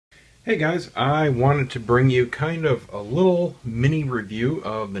Hey guys, I wanted to bring you kind of a little mini review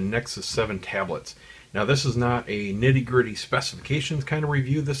of the Nexus 7 tablets. Now this is not a nitty-gritty specifications kind of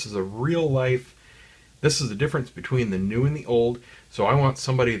review, this is a real life, this is the difference between the new and the old, so I want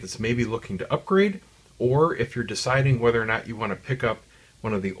somebody that's maybe looking to upgrade, or if you're deciding whether or not you want to pick up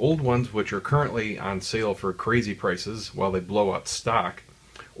one of the old ones which are currently on sale for crazy prices while they blow out stock,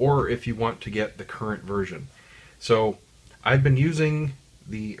 or if you want to get the current version. So I've been using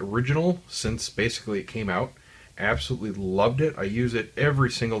the original since basically it came out. Absolutely loved it. I use it every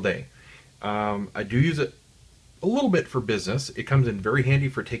single day. I do use it a little bit for business. It comes in very handy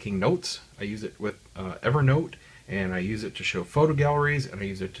for taking notes. I use it with Evernote, and I use it to show photo galleries, and I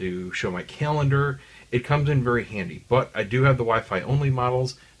use it to show my calendar. It comes in very handy, but I do have the Wi-Fi only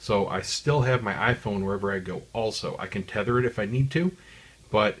models, so I still have my iPhone wherever I go also. I can tether it if I need to,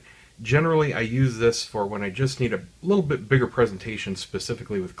 but generally, I use this for when I just need a little bit bigger presentation,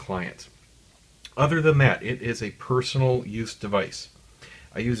 specifically with clients. Other than that, it is a personal use device.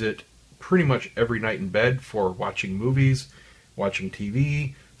 I use it pretty much every night in bed for watching movies, watching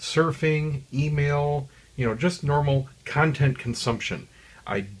TV, surfing, email, just normal content consumption.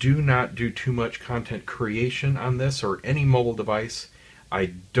 I do not do too much content creation on this or any mobile device.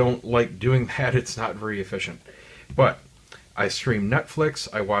 I don't like doing that. It's not very efficient. But I stream Netflix,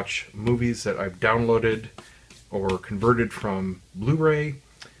 I watch movies that I've downloaded or converted from Blu-ray.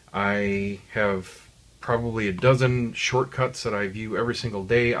 I have probably a dozen shortcuts that I view every single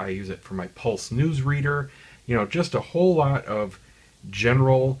day. I use it for my Pulse news reader. Just a whole lot of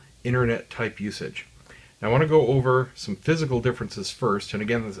general internet type usage. Now I want to go over some physical differences first, and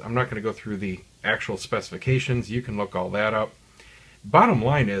again, I'm not going to go through the actual specifications. You can look all that up. Bottom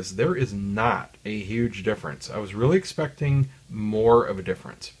line is, there is not a huge difference. I was really expecting more of a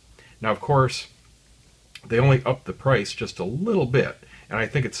difference. Now, of course, they only upped the price just a little bit, and I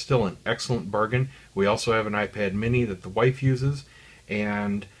think it's still an excellent bargain. We also have an iPad mini that the wife uses,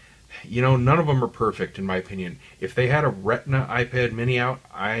 and none of them are perfect in my opinion. If they had a Retina iPad mini out,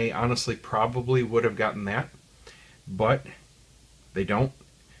 I honestly probably would have gotten that, but they don't.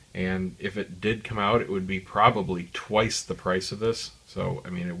 And if it did come out, it would be probably twice the price of this. So,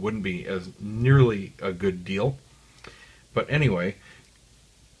 it wouldn't be as nearly a good deal. But anyway,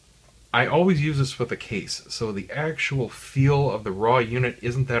 I always use this with a case. So the actual feel of the raw unit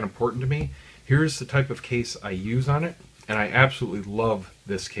isn't that important to me. Here's the type of case I use on it. And I absolutely love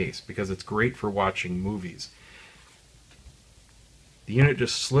this case because it's great for watching movies. The unit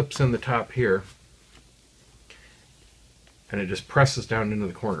just slips in the top here, and it just presses down into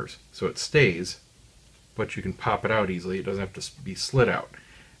the corners. So it stays, but you can pop it out easily. It doesn't have to be slid out.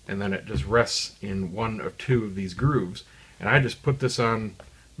 And then it just rests in one of two of these grooves. And I just put this on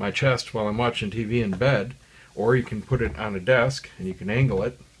my chest while I'm watching TV in bed, or you can put it on a desk and you can angle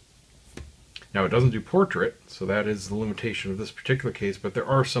it. Now it doesn't do portrait, so that is the limitation of this particular case, but there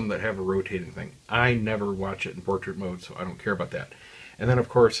are some that have a rotating thing. I never watch it in portrait mode, so I don't care about that. And then of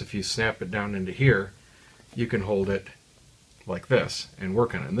course, if you snap it down into here, you can hold it like this and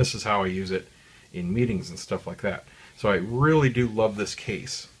work on it. And this is how I use it in meetings and stuff like that. So I really do love this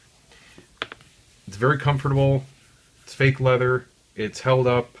case. It's very comfortable. It's fake leather. It's held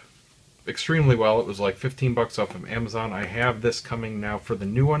up extremely well. It was like 15 bucks off of Amazon. I have this coming now for the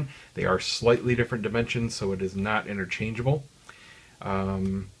new one. They are slightly different dimensions, so it is not interchangeable.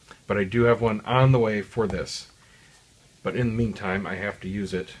 But I do have one on the way for this. But in the meantime, I have to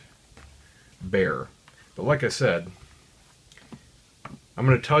use it bare. But like I said, I'm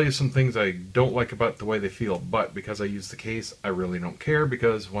going to tell you some things I don't like about the way they feel, but because I use the case, I really don't care,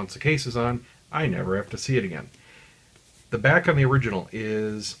 because once the case is on, I never have to see it again. The back on the original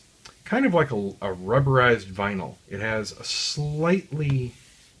is kind of like a rubberized vinyl. It has a slightly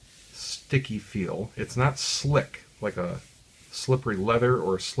sticky feel. It's not slick like a slippery leather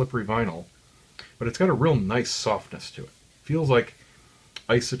or slippery vinyl, but it's got a real nice softness to it. Feels like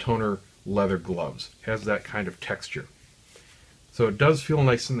isotoner leather gloves. It has that kind of texture. So it does feel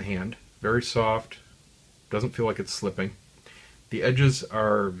nice in the hand, very soft, doesn't feel like it's slipping. The edges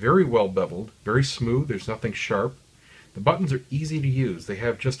are very well beveled, very smooth, there's nothing sharp. The buttons are easy to use. They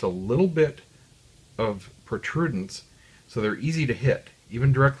have just a little bit of protrudence, so they're easy to hit,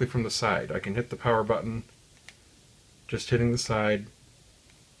 even directly from the side. I can hit the power button, just hitting the side.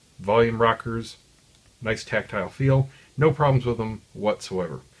 Volume rockers, nice tactile feel, no problems with them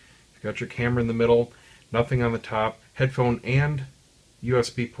whatsoever. You've got your camera in the middle, nothing on the top, headphone and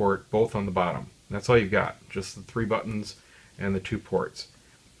USB port both on the bottom. And that's all you've got, just the 3 buttons and the 2 ports.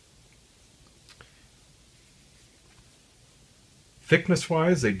 Thickness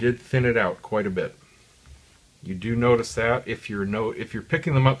wise, they did thin it out quite a bit. You do notice that if you're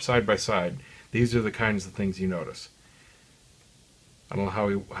picking them up side by side, these are the kinds of things you notice. I don't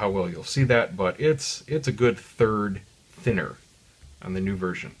know how well you'll see that, but it's a good third thinner on the new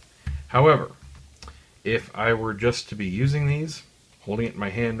version. However, if I were just to be using these, holding it in my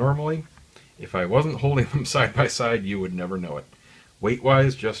hand normally, if I wasn't holding them side by side, you would never know it.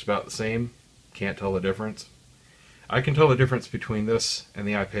 Weight-wise, just about the same. Can't tell the difference. I can tell the difference between this and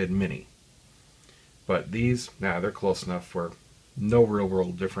the iPad mini. But these, they're close enough for no real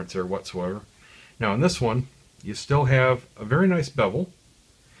world difference there whatsoever. Now in this one, you still have a very nice bevel,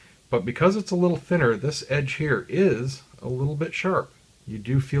 but because it's a little thinner, this edge here is a little bit sharp. You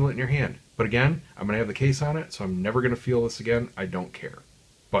do feel it in your hand. But again, I'm going to have the case on it, so I'm never going to feel this again. I don't care.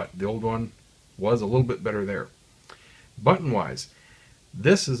 But the old one was a little bit better there. Button-wise,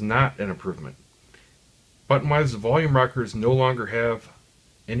 this is not an improvement. Button-wise, the volume rockers no longer have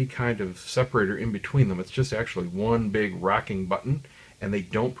any kind of separator in between them. It's just actually one big rocking button, and they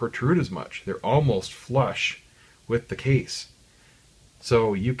don't protrude as much. They're almost flush with the case.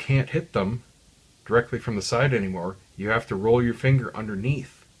 So you can't hit them directly from the side anymore. You have to roll your finger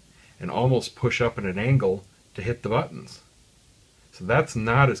underneath and almost push up at an angle to hit the buttons. So that's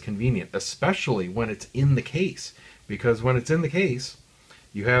not as convenient, especially when it's in the case. Because when it's in the case,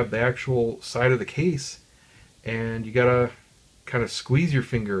 you have the actual side of the case, and you gotta kind of squeeze your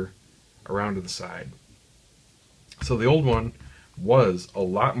finger around to the side. So the old one was a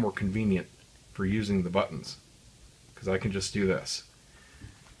lot more convenient for using the buttons, because I can just do this.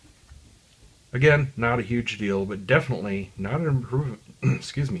 Again, not a huge deal, but definitely not an improvement.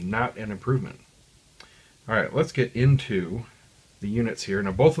 Excuse me, not an improvement. All right, let's get into the units here.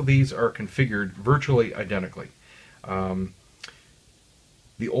 Now, both of these are configured virtually identically. The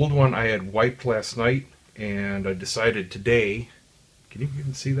old one I had wiped last night, and I decided today. Can you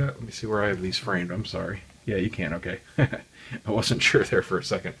even see that? Let me see where I have these framed. I'm sorry. Yeah, you can. Okay. I wasn't sure there for a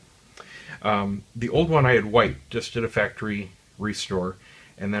second. The old one I had wiped, just did a factory restore,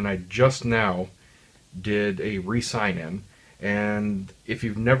 and then I just now did a re-sign in. And if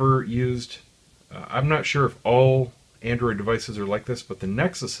you've never used, I'm not sure if all Android devices are like this, but the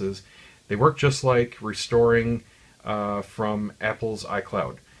Nexuses, they work just like restoring from Apple's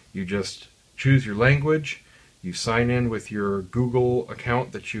iCloud. You just choose your language, you sign in with your Google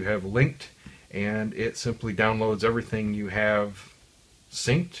account that you have linked, and it simply downloads everything you have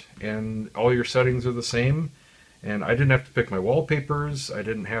synced, and all your settings are the same. And I didn't have to pick my wallpapers. I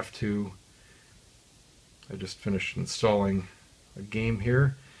didn't have to. I just finished installing a game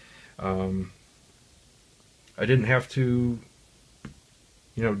here. I didn't have to,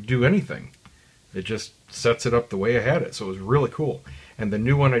 do anything. It just sets it up the way I had it. So it was really cool. And the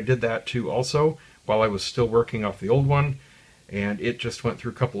new one, I did that too also while I was still working off the old one. And it just went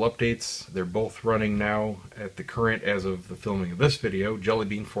through a couple updates. They're both running now at the current, as of the filming of this video, Jelly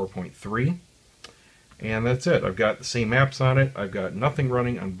Bean 4.3. And that's it. I've got the same apps on it. I've got nothing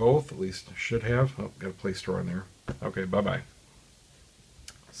running on both, at least I should have. Oh, got a Play Store on there. Okay, bye-bye.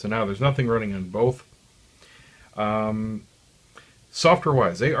 So now there's nothing running on both.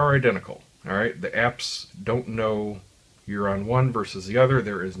 Software-wise, they are identical. All right, the apps don't know you're on one versus the other.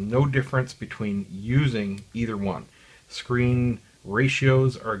 There is no difference between using either one. Screen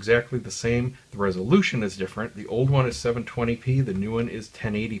ratios are exactly the same. The resolution is different. The old one is 720p. The new one is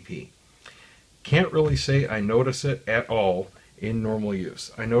 1080p. Can't really say I notice it at all in normal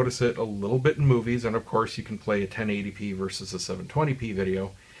use. I notice it a little bit in movies, and of course you can play a 1080p versus a 720p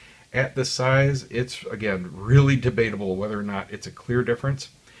video. At this size, it's, again, really debatable whether or not it's a clear difference.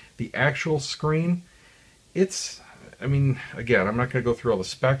 The actual screen, again, I'm not going to go through all the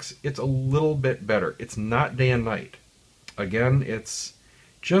specs. It's a little bit better. It's not day and night. Again, it's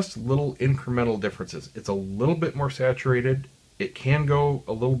just little incremental differences. It's a little bit more saturated. It can go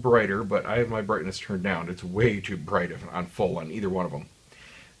a little brighter, but I have my brightness turned down. It's way too bright on full on either one of them.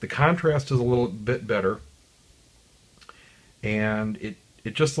 The contrast is a little bit better, and it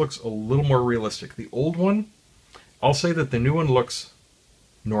just looks a little more realistic. The old one, I'll say that the new one looks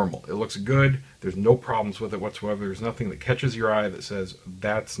normal. It looks good. There's no problems with it whatsoever. There's nothing that catches your eye that says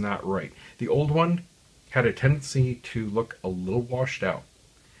that's not right. The old one had a tendency to look a little washed out,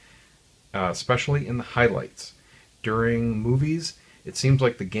 especially in the highlights. During movies, it seems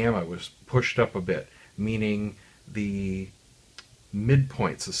like the gamma was pushed up a bit, meaning the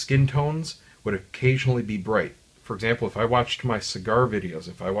midpoints, the skin tones, would occasionally be bright. For example, if I watched my Cigar videos,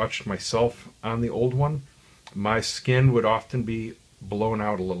 if I watched myself on the old one, my skin would often be blown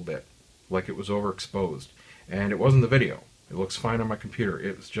out a little bit, like it was overexposed. And it wasn't the video. It looks fine on my computer.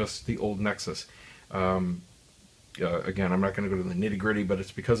 It was just the old Nexus. Again, I'm not going to go to the nitty-gritty, but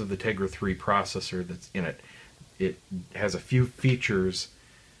it's because of the Tegra 3 processor that's in it. it has a few features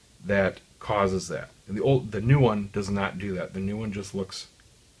that causes that. And the new one does not do that. The new one just looks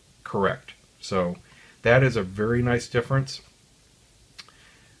correct. So that is a very nice difference.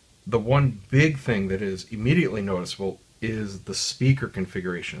 The one big thing that is immediately noticeable is the speaker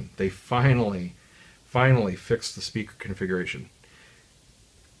configuration. They finally fixed the speaker configuration.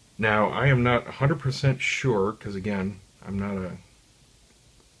 Now, I am not 100% sure, because again, I'm not a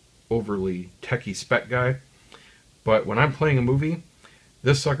overly techie spec guy, but when I'm playing a movie,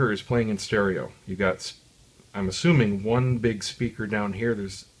 this sucker is playing in stereo. You got, I'm assuming, one big speaker down here.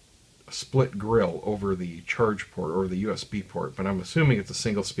 There's a split grill over the charge port or the USB port, but I'm assuming it's a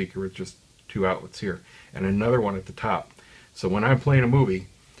single speaker with just two outlets here, and another one at the top. So when I'm playing a movie,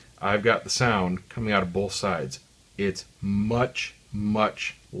 I've got the sound coming out of both sides. It's much,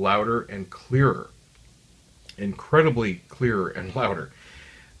 much louder and clearer. Incredibly clearer and louder.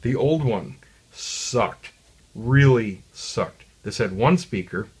 The old one sucked. Really sucked. This had one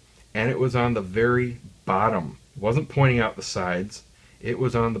speaker, and it was on the very bottom. It wasn't pointing out the sides. It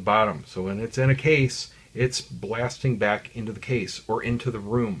was on the bottom. So when it's in a case, it's blasting back into the case or into the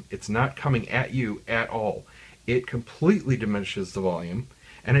room. It's not coming at you at all. It completely diminishes the volume,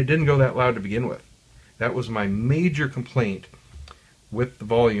 and it didn't go that loud to begin with. That was my major complaint with the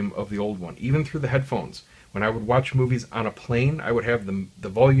volume of the old one, even through the headphones. When I would watch movies on a plane, I would have the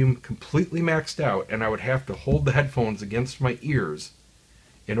volume completely maxed out, and I would have to hold the headphones against my ears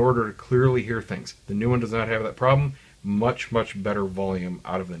in order to clearly hear things. The new one does not have that problem. Much, much better volume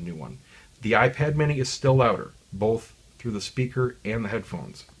out of the new one. The iPad mini is still louder, both through the speaker and the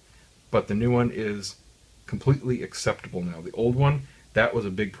headphones. But the new one is completely acceptable now. The old one, that was a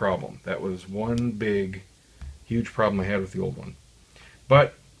big problem. That was one big, huge problem I had with the old one.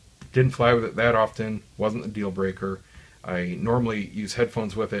 But didn't fly with it that often, wasn't a deal breaker. I normally use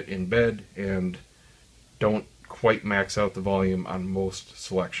headphones with it in bed and don't quite max out the volume on most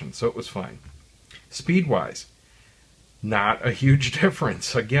selections, so it was fine. Speed-wise, not a huge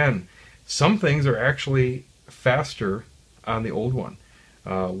difference. Again, some things are actually faster on the old one.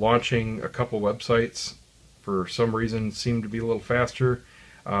 Launching a couple websites for some reason seemed to be a little faster.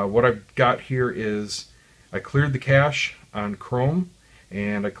 What I've got here is I cleared the cache on Chrome,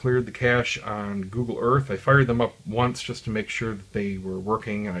 and I cleared the cache on Google Earth. I fired them up once just to make sure that they were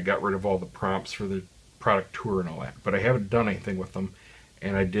working, and I got rid of all the prompts for the product tour and all that. But I haven't done anything with them,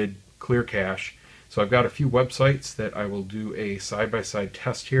 and I did clear cache. So I've got a few websites that I will do a side-by-side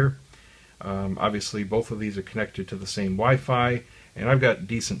test here. Obviously, both of these are connected to the same Wi-Fi, and I've got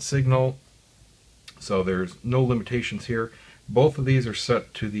decent signal, so there's no limitations here. Both of these are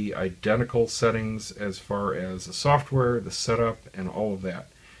set to the identical settings as far as the software, the setup, and all of that.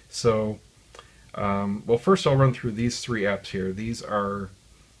 So, well, first I'll run through these three apps here. These are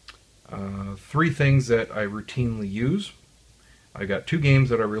three things that I routinely use. I got two games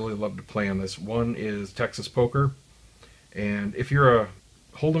that I really love to play on this. One is Texas Poker, and if you're a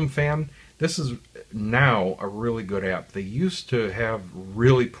Hold'em fan, this is now a really good app. They used to have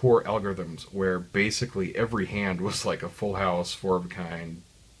really poor algorithms where basically every hand was like a full house, 4 of a kind,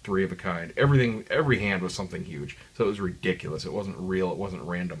 3 of a kind. Every hand was something huge. So it was ridiculous. It wasn't real. It wasn't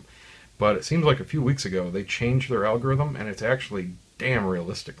random. But it seems like a few weeks ago they changed their algorithm, and it's actually damn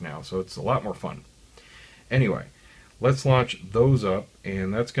realistic now. So it's a lot more fun. Anyway, let's launch those up,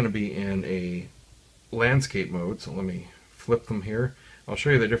 and that's going to be in a landscape mode. So let me flip them here. I'll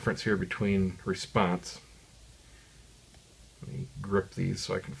show you the difference here between response. Let me grip these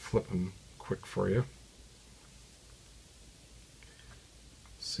so I can flip them quick for you.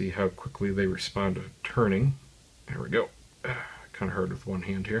 See how quickly they respond to turning. There we go. Kind of hard with one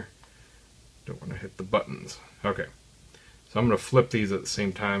hand here. Don't want to hit the buttons. Okay. So I'm going to flip these at the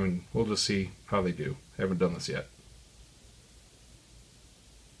same time, and we'll just see how they do. I haven't done this yet.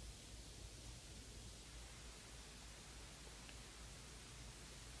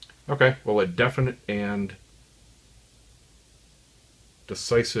 Okay, well, a definite and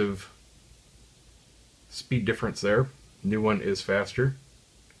decisive speed difference there. New one is faster,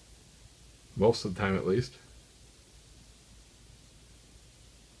 most of the time at least.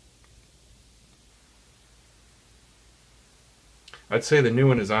 I'd say the new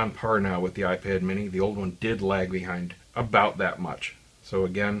one is on par now with the iPad mini. The old one did lag behind about that much. So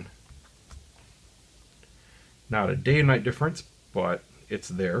again, not a day and night difference, but it's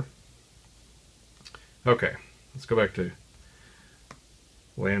there. Okay, let's go back to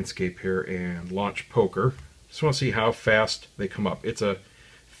landscape here and launch Poker. Just want to see how fast they come up. It's a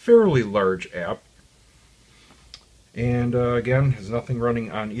fairly large app, and again, there's nothing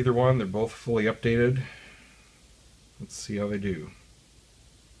running on either one. They're both fully updated. Let's see how they do.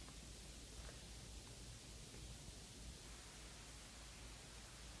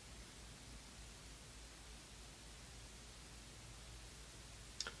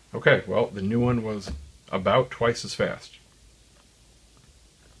 Okay, well, the new one was about twice as fast.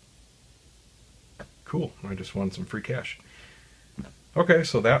 Cool, I just won some free cash. Okay,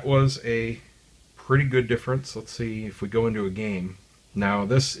 so that was a pretty good difference. Let's see if we go into a game. Now,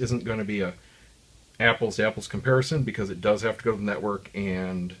 this isn't going to be a apples to apples comparison because it does have to go to the network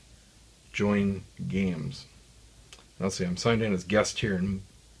and join games. Let's see, I'm signed in as guest here, and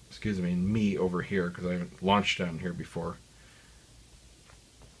me over here because I haven't launched on here before.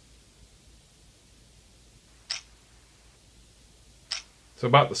 So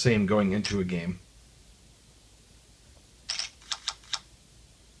about the same going into a game.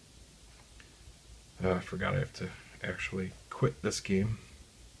 I forgot I have to actually quit this game.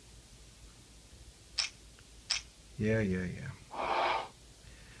 Yeah.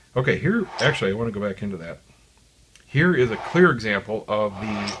 Okay, here, actually I want to go back into that. Here is a clear example of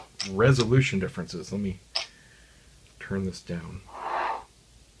the resolution differences. Let me turn this down.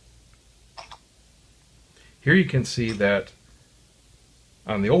 Here you can see that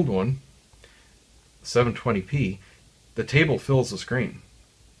on the old one, 720p, the table fills the screen.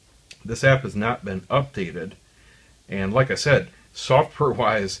 This app has not been updated, and like I said,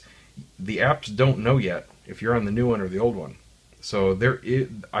 software-wise, the apps don't know yet if you're on the new one or the old one. So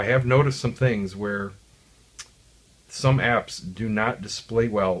I have noticed some things where some apps do not display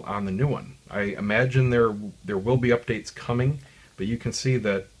well on the new one. I imagine there will be updates coming, but you can see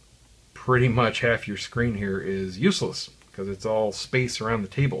that pretty much half your screen here is useless because it's all space around the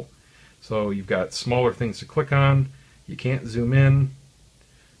table. So you've got smaller things to click on, you can't zoom in.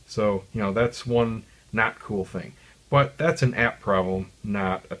 So, that's one not cool thing. But that's an app problem,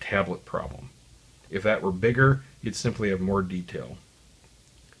 not a tablet problem. If that were bigger, you'd simply have more detail.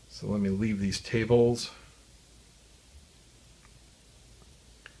 So let me leave these tables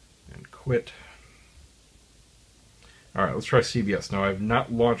and quit. Alright, let's try CBS. Now, I've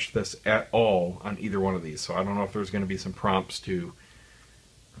not launched this at all on either one of these, so I don't know if there's going to be some prompts to,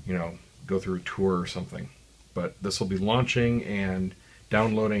 go through a tour or something. But this will be launching and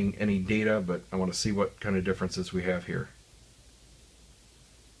downloading any data, but I want to see what kind of differences we have here.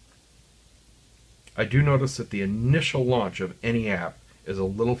 I do notice that the initial launch of any app is a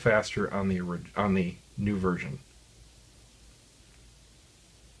little faster on the new version.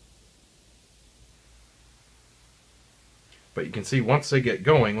 But you can see once they get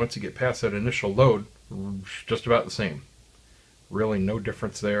going, once you get past that initial load, just about the same. Really no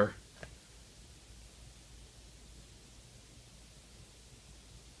difference there.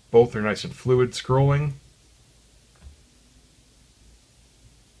 Both are nice and fluid scrolling.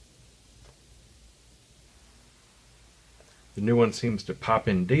 The new one seems to pop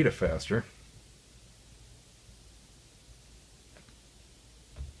in data faster.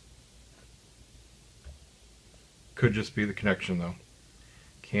 Could just be the connection though.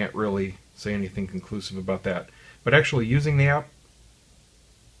 Can't really say anything conclusive about that. But actually using the app,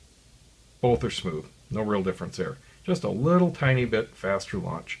 both are smooth. No real difference there. Just a little tiny bit faster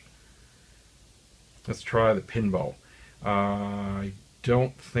launch. Let's try the pinball. I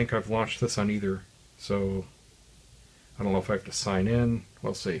don't think I've launched this on either, so I don't know if I have to sign in.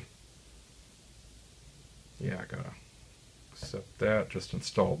 We'll see. Yeah, I gotta accept that. Just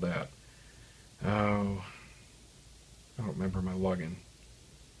installed that. Oh, I don't remember my login.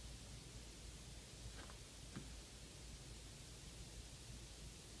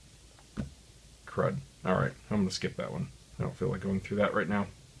 Crud. Alright, I'm going to skip that one. I don't feel like going through that right now.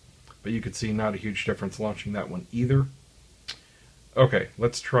 But you could see not a huge difference launching that one either. Okay,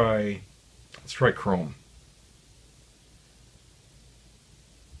 let's try Chrome.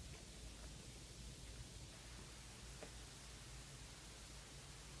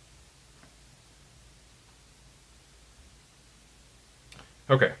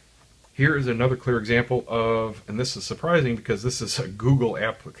 Okay, here is another clear example of, and this is surprising because this is a Google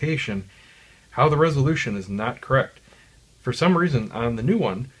application, how the resolution is not correct. For some reason, on the new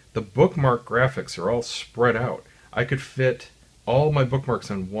one, the bookmark graphics are all spread out. I could fit all my bookmarks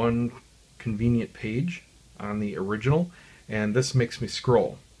on one convenient page on the original, and this makes me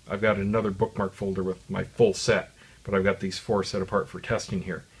scroll. I've got another bookmark folder with my full set, but I've got these 4 set apart for testing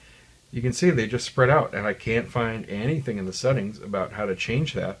here. You can see they just spread out, and I can't find anything in the settings about how to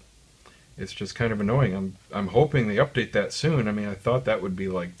change that. It's just kind of annoying. I'm hoping they update that soon. I mean, I thought that would be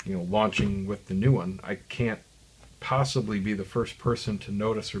like, launching with the new one. I can't possibly be the first person to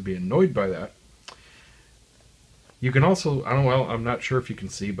notice or be annoyed by that. You can also, I'm not sure if you can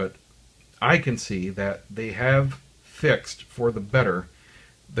see, but I can see that they have fixed for the better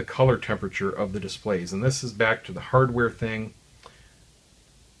the color temperature of the displays. And this is back to the hardware thing.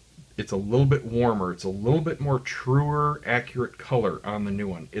 It's a little bit warmer. It's a little bit more truer, accurate color on the new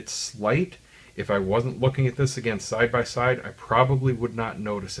one. It's slight. If I wasn't looking at this again side by side, I probably would not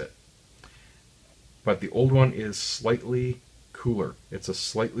notice it. But the old one is slightly cooler. It's a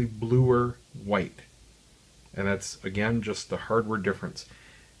slightly bluer white. And that's, again, just the hardware difference.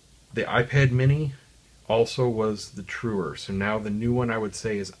 The iPad mini also was the truer. So now the new one, I would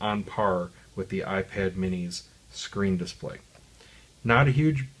say, is on par with the iPad mini's screen display. Not a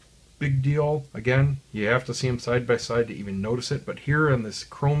huge big deal. Again, you have to see them side by side to even notice it. But here on this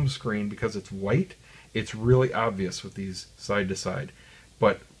Chrome screen, because it's white, it's really obvious with these side to side.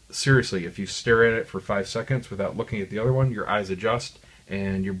 But seriously, if you stare at it for 5 seconds without looking at the other one, your eyes adjust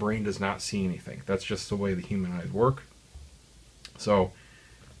and your brain does not see anything. That's just the way the human eyes work. So,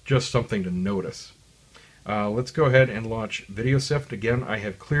 just something to notice. Let's go ahead and launch VideoSift. Again, I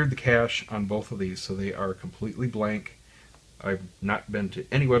have cleared the cache on both of these, so they are completely blank. I've not been to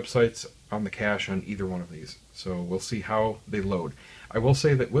any websites on the cache on either one of these, so we'll see how they load. I will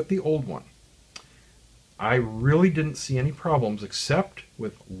say that with the old one, I really didn't see any problems except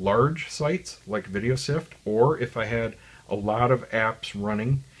with large sites like VideoSift, or if I had a lot of apps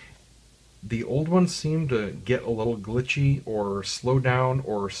running. The old one seemed to get a little glitchy or slow down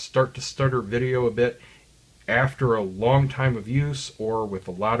or start to stutter video a bit after a long time of use or with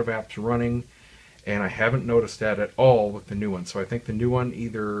a lot of apps running, and I haven't noticed that at all with the new one. So I think the new one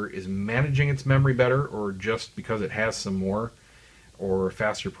either is managing its memory better, or just because it has some more or a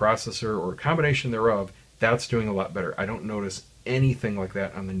faster processor or a combination thereof, that's doing a lot better. I don't notice anything like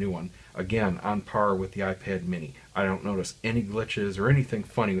that on the new one. Again, on par with the iPad mini. I don't notice any glitches or anything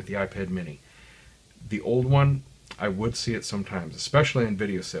funny with the iPad mini. The old one, I would see it sometimes, especially in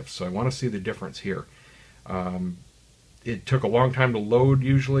VideoSift, so I want to see the difference here. It took a long time to load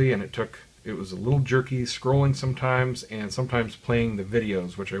usually, and it was a little jerky scrolling sometimes, and sometimes playing the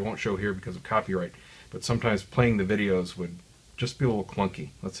videos, which I won't show here because of copyright, but sometimes playing the videos would just be a little clunky.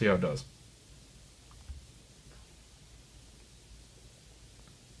 Let's see how it does.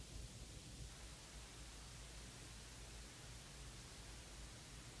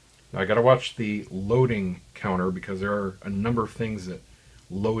 Now I gotta watch the loading counter because there are a number of things that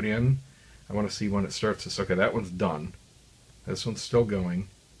load in. I want to see when it starts this. Okay, that one's done. This one's still going.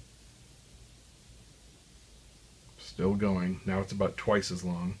 Still going. Now it's about twice as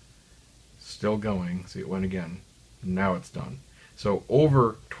long. Still going. See, it went again. Now it's done. So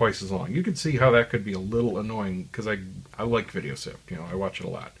over twice as long. You can see how that could be a little annoying because I like VideoSift. You know, I watch it a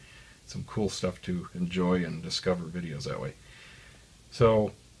lot. Some cool stuff to enjoy and discover videos that way.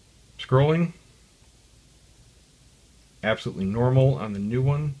 So scrolling, absolutely normal on the new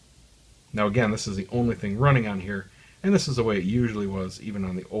one. Now again, this is the only thing running on here, and this is the way it usually was even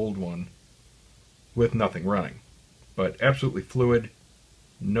on the old one with nothing running. But absolutely fluid,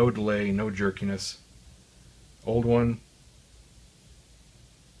 no delay, no jerkiness. Old one,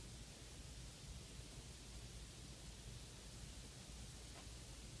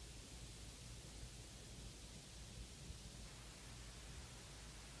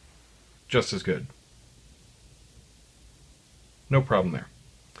 just as good. No problem there.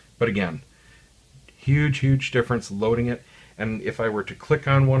 But again, huge difference loading it. And if I were to click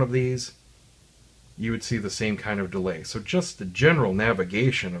on one of these, you would see the same kind of delay. So just the general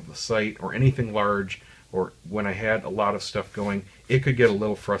navigation of the site or anything large, or when I had a lot of stuff going, it could get a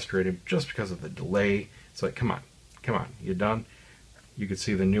little frustrating just because of the delay. It's like, come on, you done? You could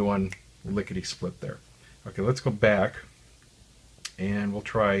see the new one lickety split there. Okay, let's go back and we'll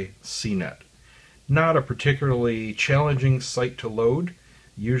try CNET. Not a particularly challenging site to load.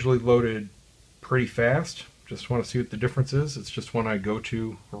 Usually loaded pretty fast. Just want to see what the difference is. It's just one I go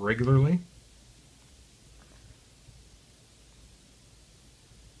to regularly.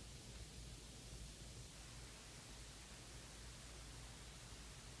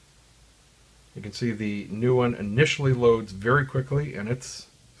 You can see the new one initially loads very quickly, and it's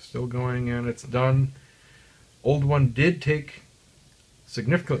still going and it's done. Old one did take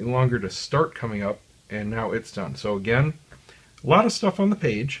significantly longer to start coming up, and now it's done. So again, a lot of stuff on the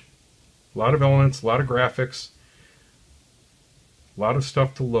page, a lot of elements, a lot of graphics, a lot of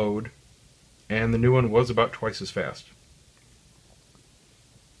stuff to load, and the new one was about twice as fast.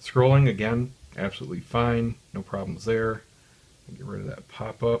 Scrolling, again, absolutely fine, no problems there. Get rid of that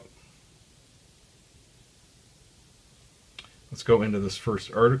pop-up. Let's go into this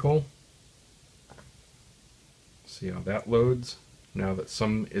first article. See how that loads. Now that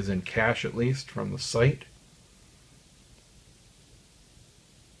some is in cache, at least, from the site.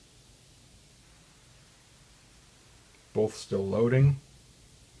 Both still loading.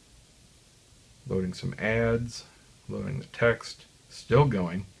 Loading some ads. Loading the text. Still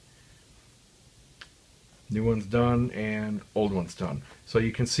going. New one's done and old one's done. So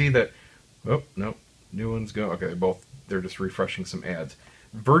you can see that, oh, no, new one's go. Okay, they're just refreshing some ads.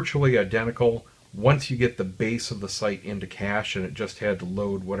 Virtually identical once you get the base of the site into cache, and it just had to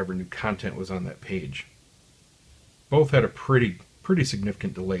load whatever new content was on that page. Both had a pretty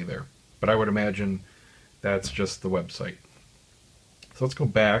significant delay there, but I would imagine that's just the website. So let's go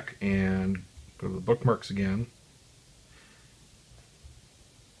back and go to the bookmarks again.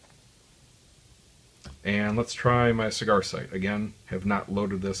 And let's try my Cigar site. Again, have not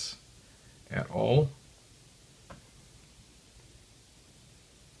loaded this at all.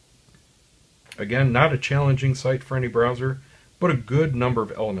 Again, not a challenging site for any browser, but a good number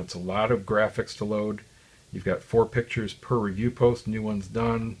of elements. A lot of graphics to load. You've got 4 pictures per review post. New one's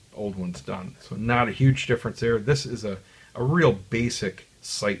done, old one's done. So not a huge difference there. This is a real basic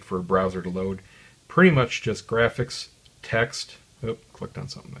site for a browser to load. Pretty much just graphics, text. Oh, clicked on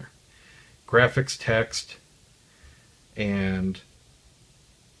something there. Graphics, text, and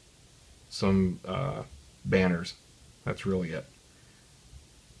some banners. That's really it.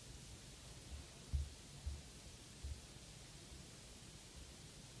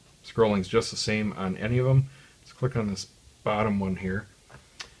 Scrolling's just the same on any of them. Let's click on this bottom one here.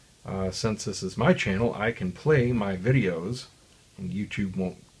 Since this is my channel, I can play my videos, and YouTube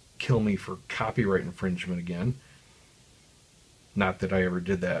won't kill me for copyright infringement again. Not that I ever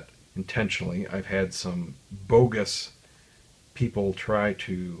did that intentionally. I've had some bogus people try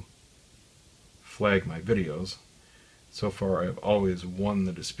to flag my videos. So far I've always won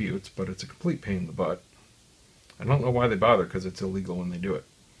the disputes, but it's a complete pain in the butt. I don't know why they bother, because it's illegal when they do it.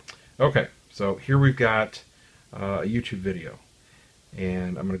 Okay, so here we've got a YouTube video,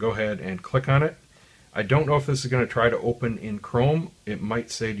 and I'm going to go ahead and click on it. I don't know if this is going to try to open in Chrome. It might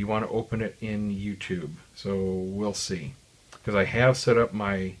say, do you want to open it in YouTube? So we'll see, because I have set up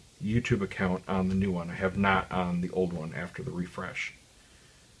my YouTube account on the new one. I have not on the old one after the refresh.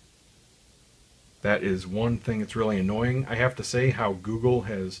 That is one thing that's really annoying. I have to say how Google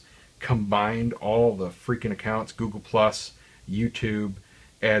has combined all the freaking accounts, Google+, YouTube,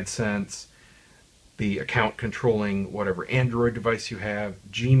 AdSense, the account controlling whatever Android device you have,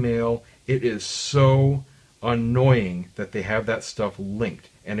 Gmail. It is so annoying that they have that stuff linked,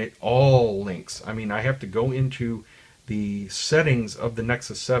 and it all links. I mean, I have to go into the settings of the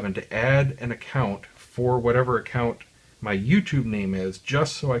Nexus 7 to add an account for whatever account my YouTube name is,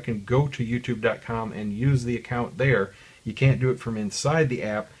 just so I can go to youtube.com and use the account there. You can't do it from inside the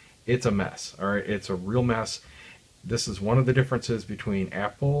app. It's a mess. All right, it's a real mess. This is one of the differences between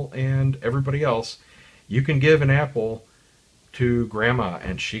Apple and everybody else. You can give an Apple to grandma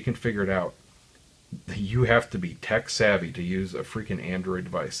and she can figure it out. You have to be tech savvy to use a freaking Android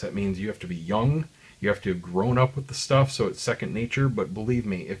device. That means you have to be young, you have to have grown up with the stuff, so it's second nature. But believe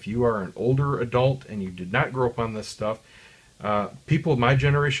me, if you are an older adult and you did not grow up on this stuff, people of my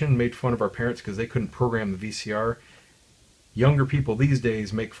generation made fun of our parents because they couldn't program the VCR. Younger people these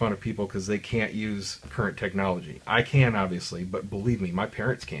days make fun of people because they can't use current technology. I can, obviously, but believe me, my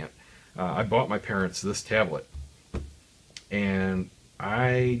parents can't. I bought my parents this tablet, and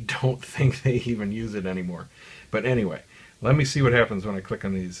I don't think they even use it anymore. But anyway, let me see what happens when I click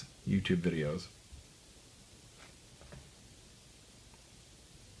on these YouTube videos.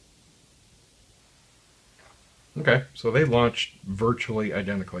 Okay, so they launched virtually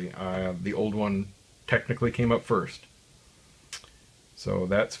identically. The old one technically came up first. So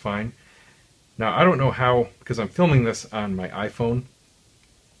that's fine. Now, I don't know how, because I'm filming this on my iPhone.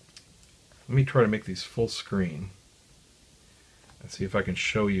 Let me try to make these full screen. Let's see if I can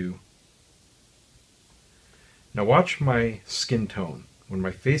show you. Now watch my skin tone. When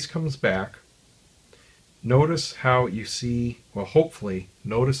my face comes back, notice how you see, well, hopefully,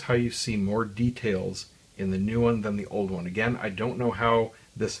 notice how you see more details in the new one than the old one. Again, I don't know how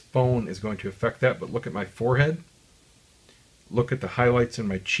this phone is going to affect that, but look at my forehead. Look at the highlights in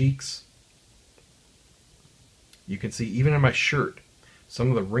my cheeks. You can see even in my shirt, some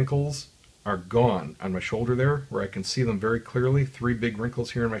of the wrinkles are gone on my shoulder there, where I can see them very clearly. 3 big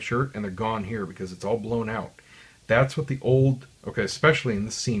wrinkles here in my shirt, and they're gone here because it's all blown out. That's what the old, okay, especially in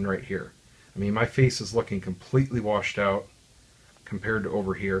this scene right here. I mean, my face is looking completely washed out compared to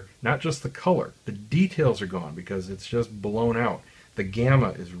over here. Not just the color, the details are gone because it's just blown out. The gamma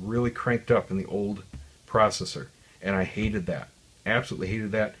is really cranked up in the old processor, and I hated that. Absolutely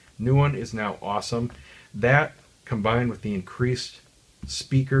hated that. New one is now awesome. That combined with the increased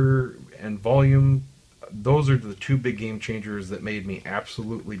speaker and volume, those are the 2 big game changers that made me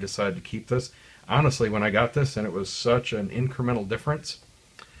absolutely decide to keep this. Honestly, when I got this and it was such an incremental difference,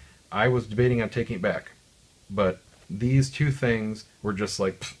 I was debating on taking it back. But these two things were just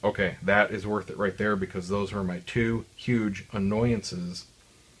like, okay, that is worth it right there, because those were my two huge annoyances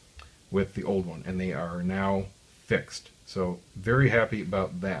with the old one, and they are now fixed. So very happy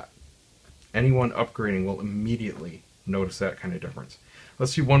about that. Anyone upgrading will immediately notice that kind of difference.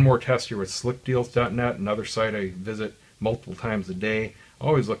 Let's do one more test here with slickdeals.net, another site I visit multiple times a day,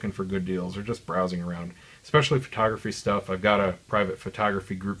 always looking for good deals or just browsing around, especially photography stuff. I've got a private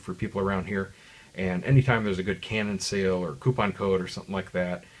photography group for people around here, and anytime there's a good Canon sale or coupon code or something like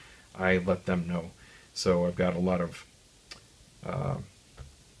that, I let them know. So I've got a lot of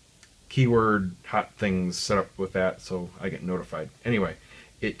keyword hot things set up with that, so I get notified. Anyway,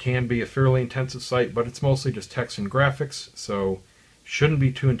 it can be a fairly intensive site, but it's mostly just text and graphics, so shouldn't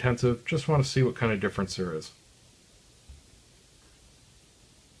be too intensive. Just want to see what kind of difference there is.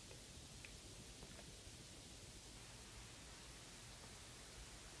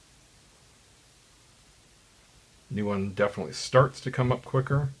 New one definitely starts to come up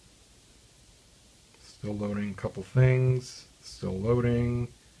quicker. Still loading a couple things. Still loading.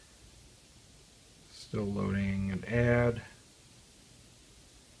 Still loading an ad.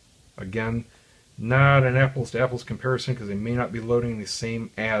 Again, not an apples to apples comparison because they may not be loading the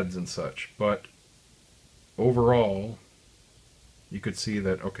same ads and such, but overall you could see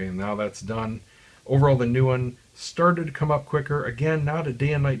that, okay, now that's done. Overall, the new one started to come up quicker. Again, not a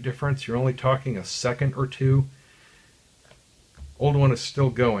day and night difference. You're only talking a second or two. Old one is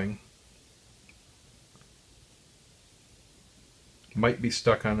still going. Might be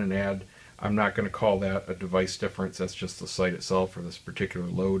stuck on an ad. I'm not going to call that a device difference. That's just the site itself for this particular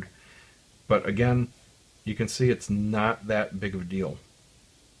load. But again, you can see it's not that big of a deal.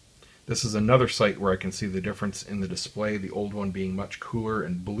 This is another site where I can see the difference in the display, the old one being much cooler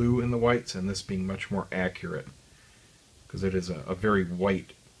and blue in the whites, and this being much more accurate, because it is a very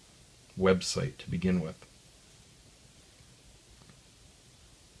white website to begin with.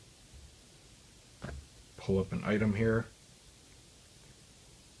 Pull up an item here.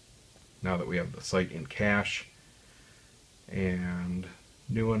 Now that we have the site in cache, and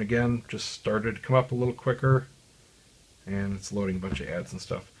new one again just started to come up a little quicker, and it's loading a bunch of ads and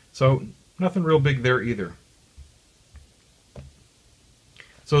stuff. So nothing real big there either.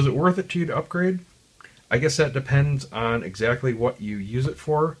 So is it worth it to you to upgrade? I guess that depends on exactly what you use it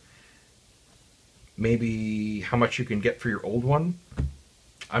for. Maybe how much you can get for your old one.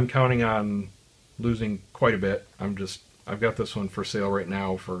 I'm counting on losing quite a bit. I've got this one for sale right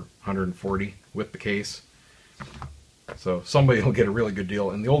now for $140 with the case. So somebody will get a really good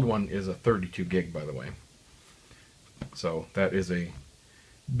deal. And the old one is a 32 gig, by the way. So that is a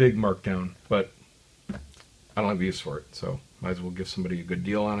big markdown, but I don't have use for it, so might as well give somebody a good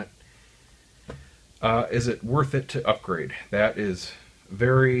deal on it. Is it worth it to upgrade? That is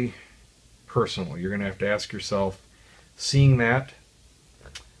very personal. You're going to have to ask yourself, seeing that,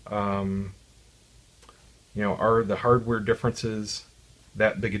 are the hardware differences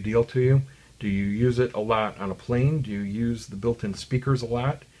that big a deal to you? Do you use it a lot on a plane? Do you use the built-in speakers a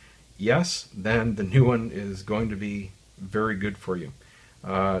lot? Yes, then the new one is going to be very good for you.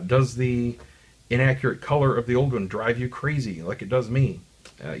 Does the inaccurate color of the old one drive you crazy like it does me?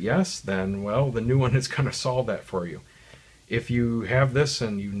 Yes, then, well, the new one is going to solve that for you. If you have this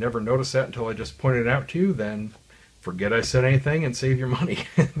and you never noticed that until I just pointed it out to you, then forget I said anything and save your money.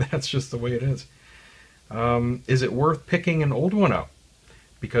 That's just the way it is. Is it worth picking an old one up?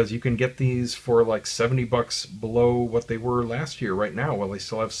 Because you can get these for like $70 below what they were last year right now while they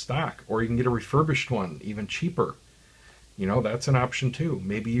still have stock. Or you can get a refurbished one, even cheaper. That's an option too.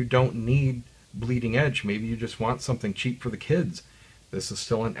 Maybe you don't need bleeding edge. Maybe you just want something cheap for the kids. This is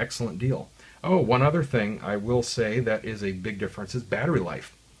still an excellent deal. Oh, one other thing I will say that is a big difference is battery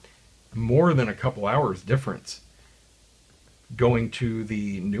life. More than a couple hours difference going to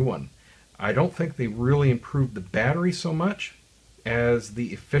the new one. I don't think they really improved the battery so much as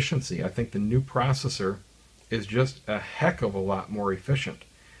the efficiency. I think the new processor is just a heck of a lot more efficient.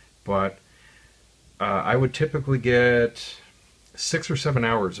 But I would typically get 6 or 7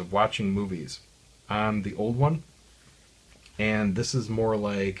 hours of watching movies on the old one, and this is more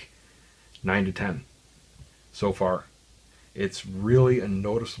like 9 to 10 so far. It's really a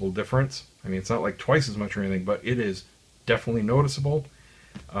noticeable difference. I mean, it's not like twice as much or anything, but it is definitely noticeable.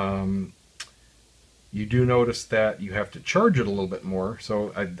 You do notice that you have to charge it a little bit more,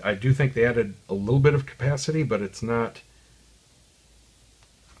 so I do think they added a little bit of capacity, but it's not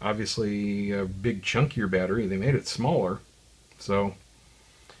obviously a big chunkier battery. They made it smaller, so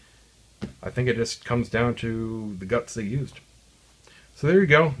I think it just comes down to the guts they used. So there you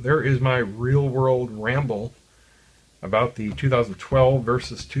go. There is my real-world ramble about the 2012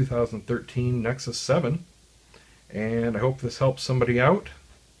 versus 2013 Nexus 7. And I hope this helps somebody out,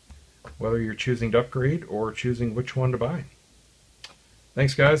 whether you're choosing to upgrade or choosing which one to buy.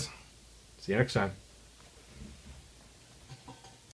 Thanks, guys. See you next time.